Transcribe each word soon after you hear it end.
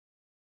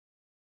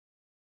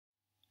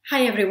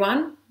Hi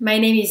everyone, my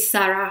name is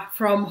Sarah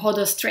from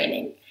Hodos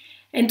Training,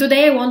 and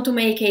today I want to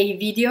make a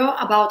video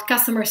about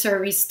customer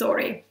service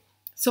story.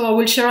 So I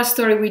will share a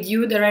story with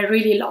you that I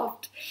really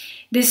loved.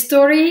 This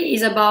story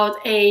is about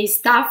a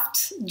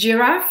stuffed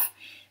giraffe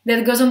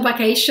that goes on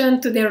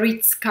vacation to the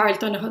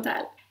Ritz-Carlton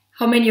Hotel.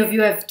 How many of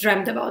you have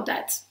dreamt about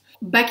that?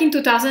 Back in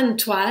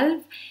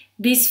 2012,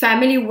 this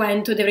family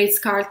went to the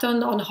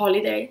Ritz-Carlton on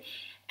holiday,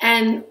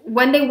 and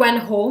when they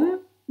went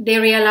home, they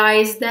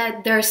realized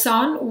that their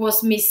son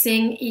was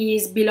missing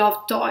his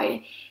beloved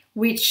toy,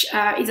 which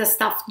is a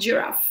stuffed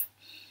giraffe.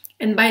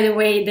 And by the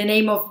way, the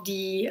name of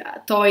the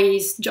toy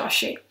is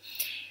Joshi.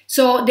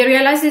 So they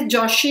realized that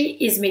Joshi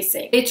is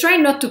missing. They try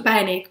not to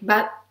panic,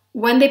 but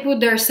when they put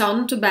their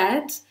son to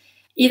bed,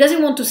 he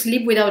doesn't want to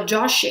sleep without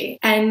Joshi.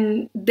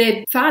 And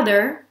the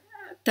father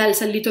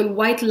tells a little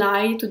white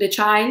lie to the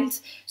child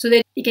so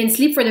that he can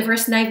sleep for the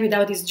first night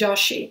without his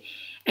Joshi.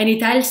 And he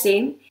tells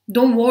him,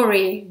 "Don't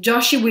worry,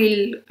 Joshi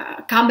will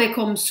come back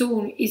home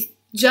soon. He's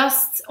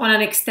just on an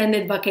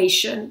extended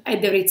vacation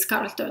at the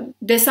Ritz-Carlton."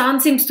 The son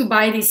seems to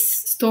buy this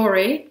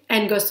story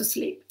and goes to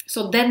sleep.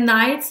 So that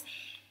night,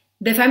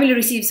 the family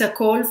receives a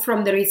call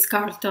from the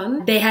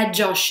Ritz-Carlton. They had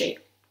Joshi,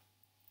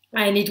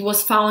 and it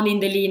was found in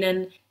the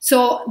linen.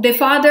 So the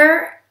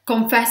father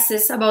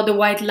confesses about the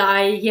white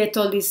lie he had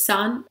told his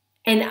son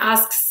and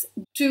asks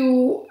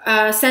to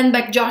send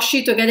back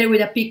Joshi together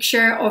with a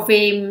picture of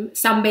him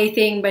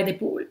sunbathing by the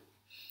pool.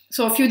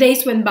 So a few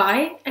days went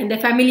by and the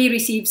family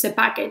receives a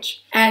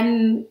package.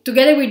 And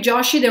together with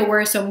Joshi, there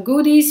were some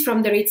goodies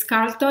from the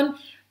Ritz-Carlton,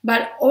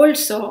 but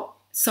also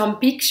some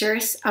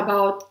pictures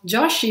about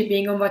Joshi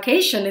being on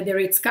vacation at the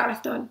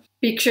Ritz-Carlton.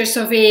 Pictures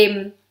of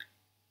him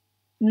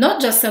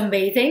not just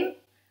sunbathing,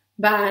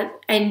 but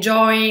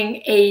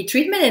enjoying a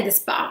treatment at the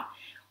spa.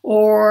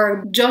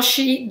 Or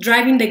Joshi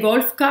driving the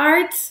golf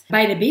cart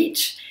by the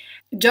beach.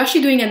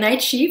 Joshi doing a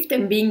night shift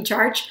and being in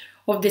charge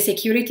of the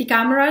security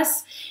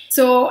cameras.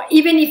 So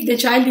even if the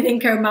child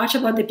didn't care much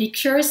about the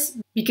pictures,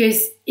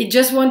 because it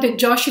just wanted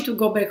Joshi to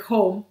go back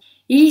home,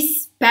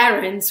 his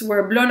parents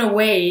were blown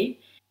away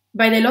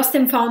by the lost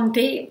and found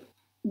team.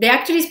 They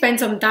actually spent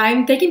some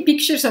time taking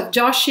pictures of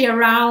Joshi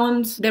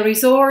around the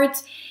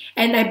resort,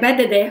 and I bet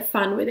that they have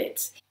fun with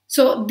it.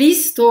 So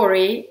this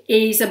story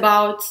is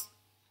about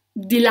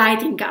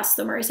delighting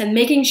customers and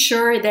making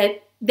sure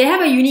that they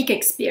have a unique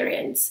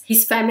experience.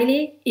 His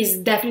family is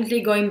definitely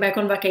going back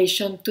on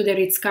vacation to the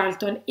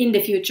Ritz-Carlton in the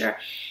future.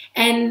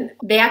 And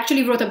they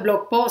actually wrote a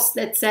blog post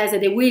that says that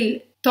they will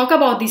talk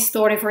about this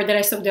story for the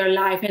rest of their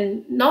life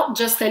and not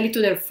just tell it to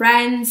their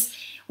friends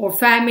or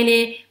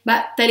family,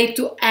 but tell it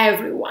to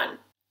everyone.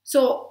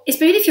 So,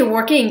 especially if you're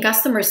working in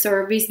customer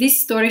service, this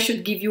story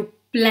should give you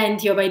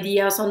plenty of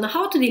ideas on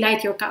how to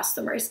delight your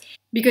customers.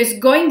 Because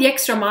going the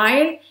extra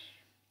mile,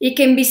 it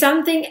can be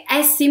something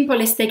as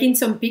simple as taking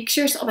some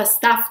pictures of a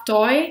stuffed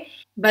toy,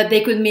 but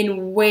they could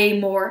mean way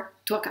more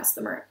to a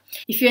customer.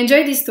 If you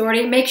enjoyed this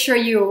story, make sure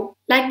you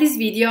like this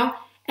video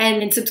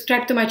and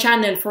subscribe to my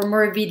channel for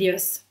more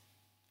videos.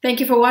 Thank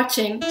you for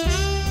watching.